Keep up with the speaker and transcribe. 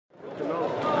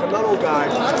Canelo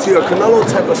guy, see a Canelo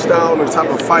type of style and a type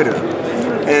of fighter,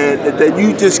 and that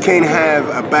you just can't have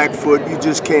a back foot, you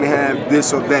just can't have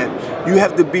this or that. You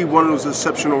have to be one of those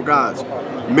exceptional guys.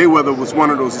 Mayweather was one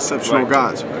of those exceptional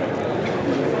guys.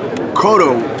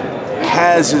 Cotto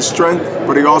has his strength,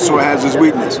 but he also has his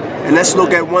weakness. And let's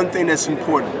look at one thing that's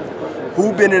important.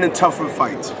 Who been in the tougher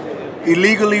fights?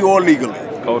 Illegally or legally?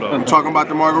 Cotto. I'm talking about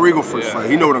the Margarito first fight.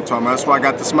 He know what I'm talking about. That's why I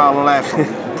got the smile and laugh on.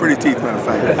 Pretty teeth, matter of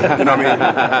fact. You know what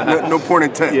I mean? No point in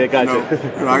intent. Yeah, gotcha.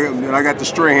 I got the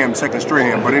Strahan, second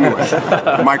Strahan. But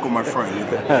anyway, Michael, my friend. You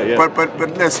know. Yeah.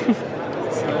 But listen,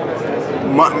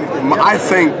 I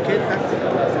think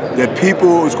that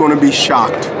people is going to be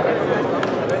shocked.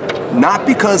 Not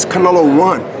because Canelo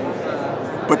won,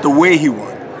 but the way he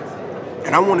won.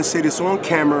 And I want to say this on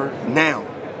camera now.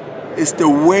 It's the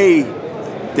way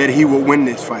that he will win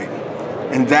this fight.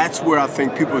 And that's where I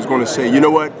think people is going to say, you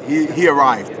know what, he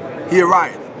arrived. He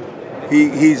arrived.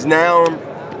 He's now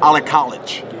out of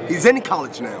college. He's in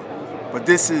college now. But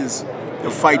this is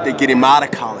the fight that get him out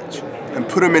of college and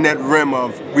put him in that rim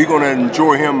of, we're going to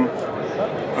enjoy him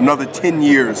another 10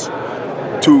 years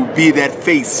to be that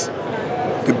face,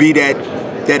 to be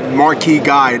that marquee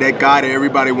guy, that guy that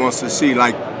everybody wants to see.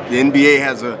 Like the NBA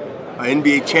has a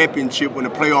NBA championship when the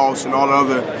playoffs and all the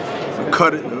other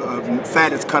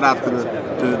fat is cut out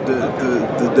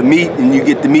the meat, and you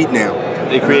get the meat now.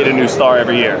 They create a new star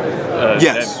every year.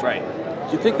 Yes. Right.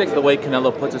 Do you think that the way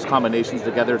Canelo puts his combinations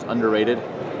together is underrated?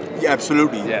 Yeah,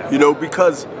 absolutely. Yeah. You know,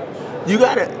 because you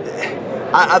gotta,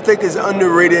 I think it's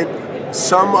underrated.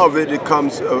 Some of it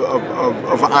comes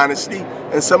of honesty,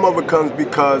 and some of it comes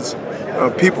because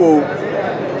people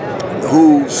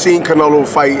who seen Canelo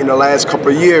fight in the last couple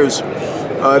of years,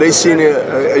 they seen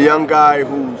a young guy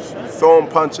who's throwing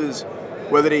punches,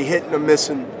 whether they hitting or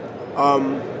missing,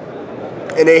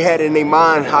 and they had in their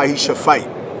mind how he should fight.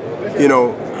 You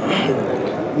know,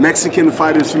 Mexican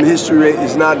fighters from history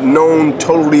is not known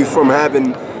totally from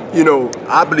having, you know,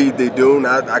 I believe they do, and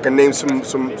I can name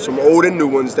some old and new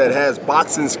ones that has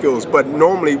boxing skills, but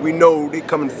normally we know they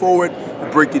coming forward, they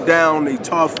break it down, they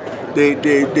tough, they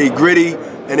gritty,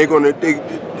 and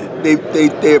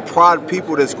they're proud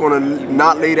people that's gonna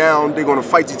not lay down, they're gonna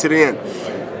fight you to the end.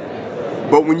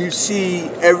 But when you see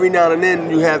every now and then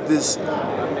you have this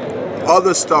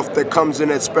other stuff that comes in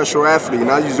that special athlete,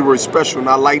 and I use the word special,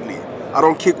 not lightly. I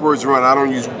don't kick words around, I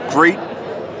don't use great.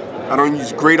 I don't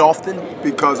use great often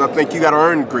because I think you got to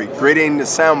earn great. Great ain't the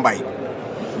soundbite.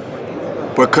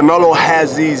 But Canelo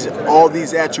has all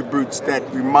these attributes that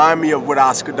remind me of what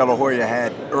Oscar De La Hoya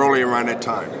had early around that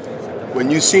time. When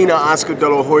you seen an Oscar De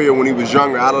La Hoya when he was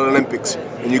younger, out of the Olympics,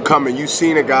 and you come and you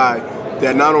seen a guy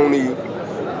that not only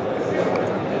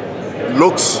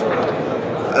looks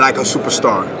like a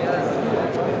superstar,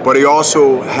 but he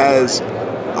also has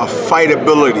a fight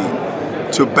ability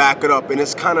to back it up, and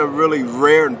it's kind of really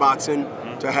rare in boxing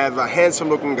to have a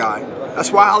handsome-looking guy. That's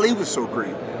why Ali was so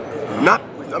great.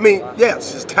 I mean,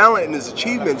 yes, his talent and his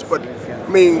achievements, but I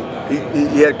mean,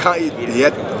 he had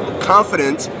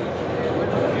confidence,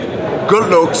 good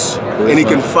looks, and he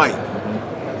can fight.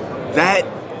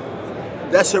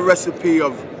 That's a recipe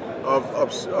of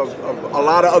a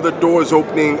lot of other doors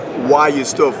opening while you're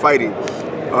still fighting.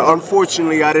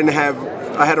 Unfortunately, I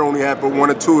had only had but one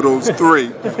or two of those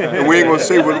three, and we ain't gonna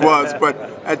say what it was, but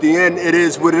at the end, it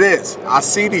is what it is. I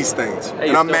see these things,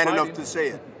 and I'm man enough to say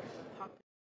it.